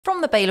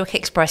From the Bailiwick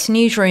Express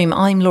newsroom,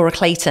 I'm Laura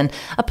Clayton.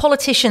 A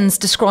politician's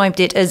described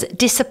it as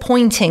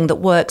disappointing that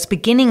work's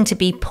beginning to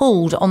be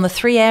pulled on the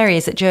three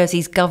areas that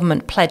Jersey's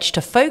government pledged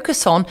to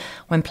focus on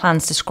when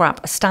plans to scrap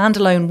a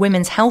standalone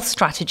women's health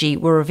strategy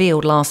were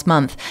revealed last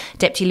month.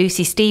 Deputy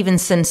Lucy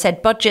Stevenson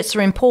said budgets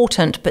are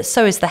important, but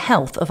so is the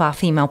health of our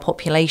female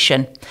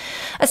population.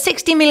 A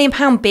 £60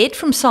 million bid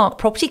from Sark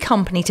Property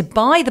Company to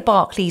buy the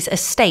Barclays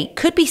estate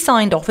could be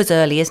signed off as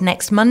early as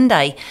next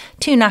Monday.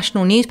 Two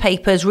national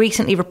newspapers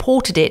recently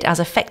reported it as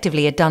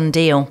effectively a done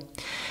deal.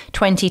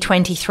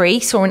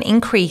 2023 saw an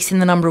increase in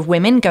the number of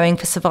women going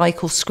for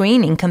cervical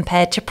screening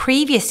compared to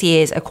previous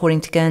years, according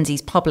to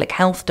Guernsey's Public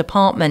Health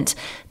Department.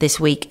 This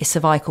week is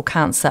Cervical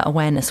Cancer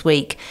Awareness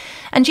Week.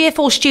 And Year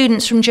 4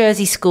 students from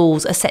Jersey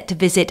schools are set to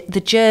visit the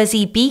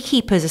Jersey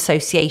Beekeepers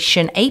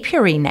Association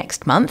apiary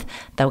next month.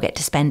 They'll get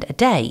to spend a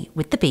day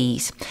with the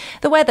bees.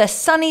 The weather,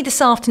 sunny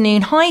this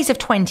afternoon, highs of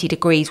 20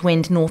 degrees,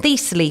 wind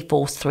northeasterly,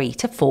 force 3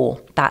 to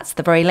 4. That's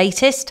the very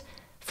latest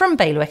from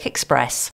Bailiwick Express.